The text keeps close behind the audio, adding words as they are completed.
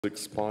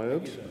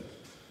Expired.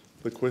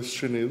 The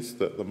question is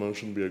that the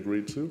motion be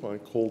agreed to. I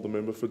call the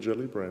member for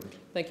Gellibrand.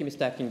 Thank you,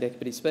 Mr Acting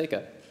Deputy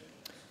Speaker.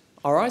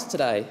 I rise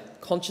today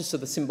conscious of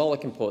the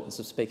symbolic importance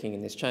of speaking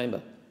in this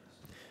chamber.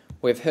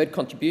 We have heard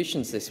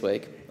contributions this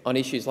week on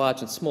issues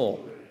large and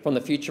small, from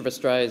the future of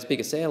Australia's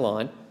biggest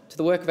airline to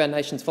the work of our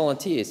nation's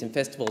volunteers in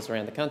festivals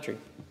around the country.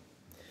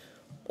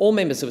 All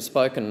members who have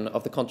spoken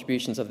of the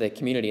contributions of their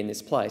community in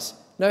this place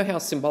know how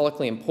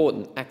symbolically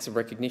important acts of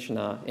recognition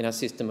are in our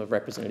system of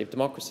representative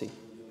democracy.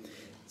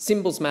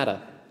 Symbols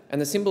matter,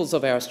 and the symbols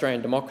of our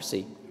Australian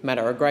democracy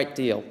matter a great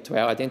deal to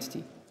our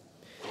identity.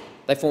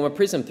 They form a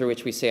prism through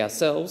which we see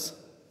ourselves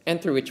and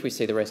through which we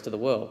see the rest of the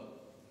world.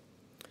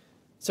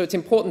 So it's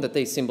important that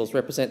these symbols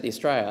represent the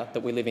Australia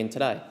that we live in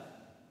today.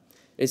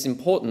 It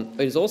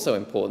is also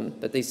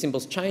important that these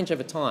symbols change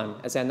over time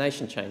as our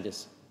nation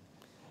changes.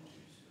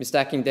 Mr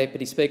Acting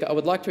Deputy Speaker, I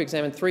would like to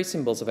examine three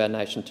symbols of our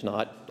nation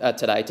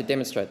today to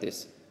demonstrate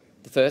this.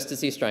 The first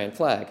is the Australian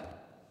flag.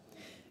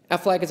 Our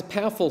flag is a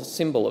powerful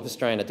symbol of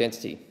Australian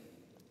identity.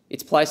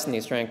 Its place in the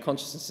Australian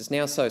consciousness is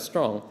now so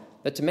strong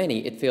that to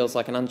many it feels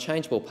like an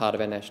unchangeable part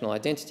of our national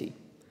identity.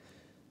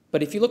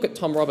 But if you look at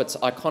Tom Roberts'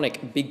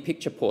 iconic big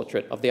picture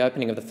portrait of the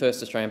opening of the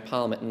first Australian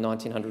Parliament in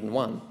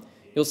 1901,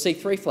 you'll see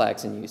three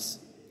flags in use: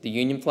 the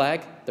Union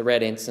flag, the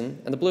red ensign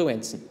and the blue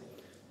ensign.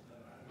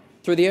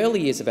 Through the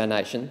early years of our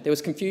nation, there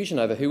was confusion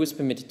over who was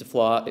permitted to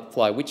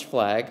fly which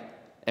flag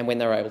and when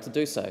they were able to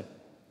do so.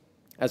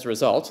 As a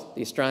result,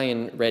 the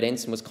Australian red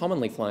ensign was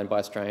commonly flown by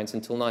Australians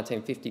until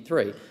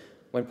 1953,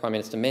 when Prime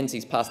Minister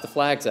Menzies passed the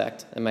Flags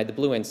Act and made the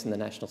blue ensign the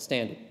national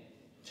standard.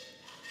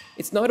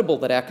 It's notable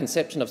that our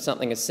conception of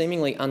something as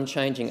seemingly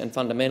unchanging and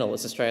fundamental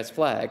as Australia's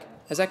flag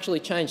has actually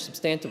changed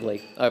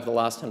substantively over the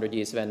last 100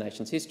 years of our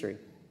nation's history.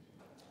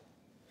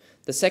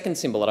 The second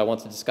symbol that I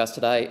want to discuss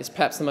today is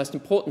perhaps the most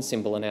important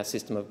symbol in our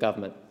system of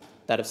government,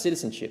 that of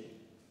citizenship.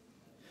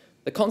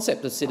 The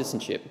concept of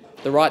citizenship,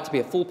 the right to be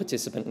a full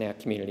participant in our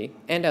community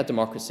and our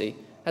democracy,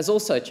 has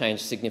also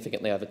changed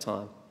significantly over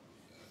time.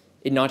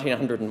 In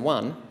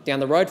 1901, down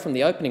the road from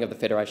the opening of the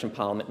Federation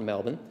Parliament in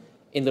Melbourne,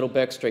 in Little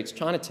Bourke Street's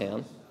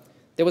Chinatown,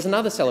 there was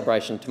another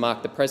celebration to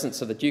mark the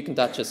presence of the Duke and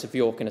Duchess of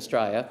York in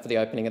Australia for the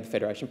opening of the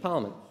Federation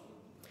Parliament.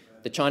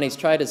 The Chinese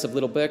traders of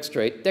Little Bourke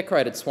Street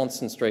decorated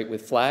Swanston Street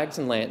with flags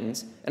and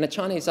lanterns and a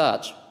Chinese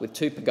arch with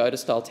two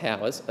pagoda-style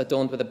towers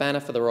adorned with a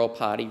banner for the Royal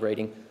Party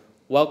reading,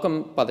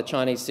 "Welcome by the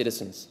Chinese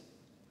citizens."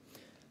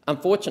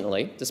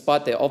 Unfortunately,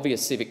 despite their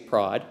obvious civic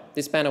pride,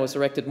 this banner was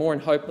erected more in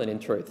hope than in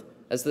truth,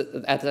 as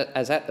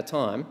at the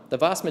time, the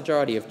vast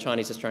majority of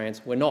Chinese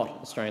Australians were not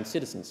Australian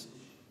citizens.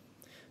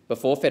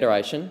 Before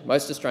Federation,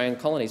 most Australian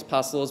colonies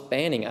passed laws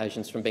banning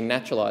Asians from being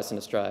naturalised in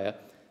Australia,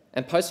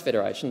 and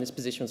post-Federation, this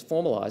position was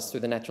formalised through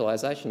the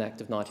Naturalisation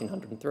Act of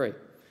 1903.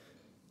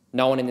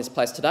 No one in this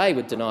place today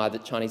would deny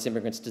that Chinese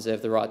immigrants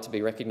deserve the right to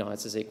be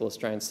recognised as equal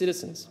Australian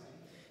citizens.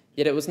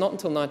 Yet it was not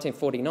until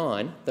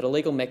 1949 that a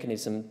legal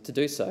mechanism to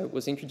do so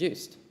was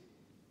introduced.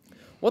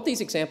 What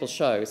these examples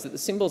show is that the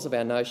symbols of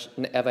our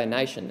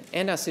nation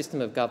and our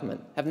system of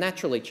government have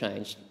naturally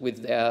changed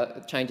with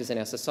changes in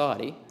our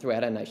society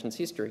throughout our nation's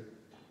history.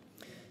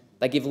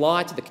 They give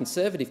lie to the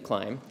conservative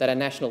claim that our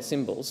national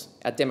symbols,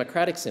 our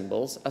democratic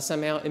symbols, are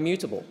somehow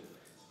immutable,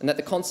 and that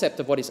the concept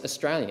of what is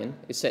Australian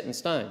is set in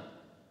stone.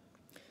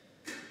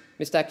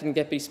 Mr Acting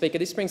Deputy Speaker,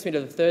 this brings me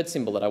to the third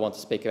symbol that I want to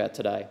speak about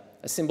today,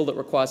 a symbol that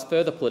requires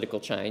further political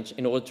change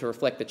in order to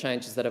reflect the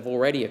changes that have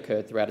already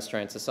occurred throughout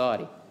Australian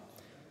society.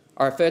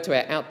 I refer to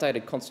our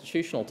outdated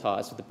constitutional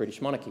ties with the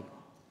British monarchy.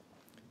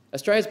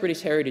 Australia's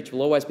British heritage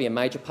will always be a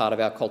major part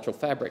of our cultural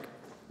fabric.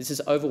 This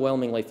is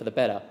overwhelmingly for the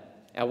better.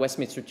 Our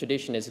Westminster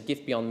tradition is a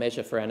gift beyond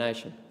measure for our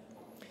nation.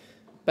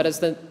 But as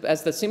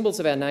the symbols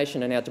of our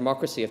nation and our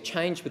democracy have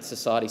changed with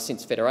society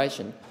since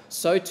Federation,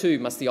 so too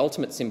must the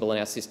ultimate symbol in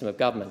our system of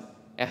government,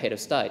 our head of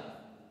state.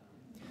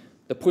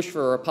 The push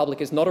for a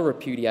republic is not a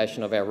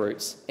repudiation of our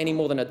roots, any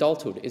more than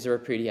adulthood is a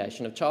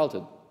repudiation of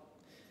childhood.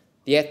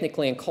 The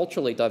ethnically and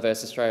culturally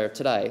diverse Australia of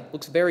today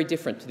looks very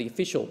different to the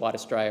official white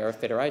Australia of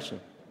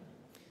Federation.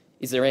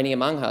 Is there any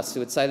among us who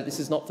would say that this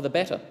is not for the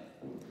better?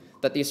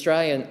 That the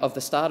Australian of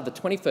the start of the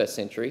 21st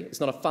century is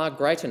not a far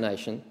greater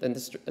nation than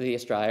the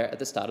Australia at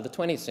the start of the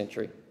 20th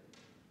century?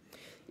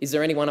 Is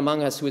there anyone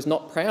among us who is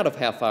not proud of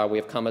how far we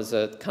have come as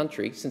a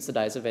country since the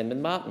days of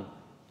Edmund Martin?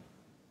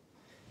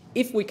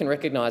 If we can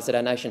recognise that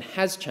our nation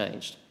has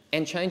changed,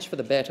 and changed for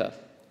the better,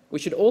 we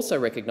should also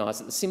recognise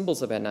that the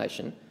symbols of our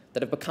nation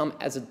that have become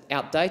as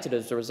outdated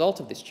as a result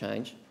of this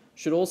change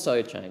should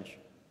also change.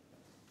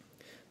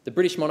 The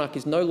British monarch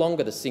is no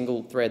longer the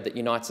single thread that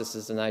unites us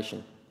as a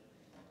nation.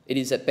 It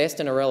is at best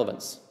an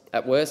irrelevance,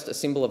 at worst a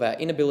symbol of our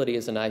inability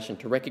as a nation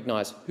to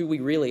recognise who we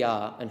really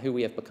are and who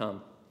we have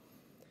become.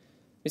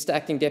 Mr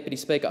Acting Deputy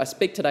Speaker, I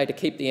speak today to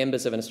keep the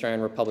embers of an Australian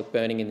Republic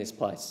burning in this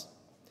place,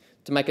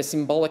 to make a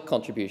symbolic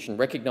contribution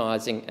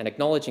recognising and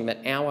acknowledging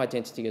that our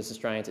identity as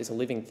Australians is a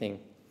living thing.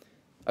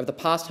 Over the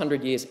past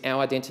 100 years,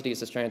 our identity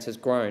as Australians has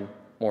grown,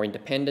 more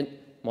independent,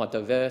 more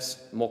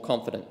diverse, more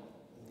confident.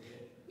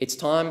 It's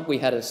time we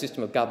had a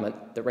system of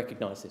government that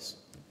recognised this.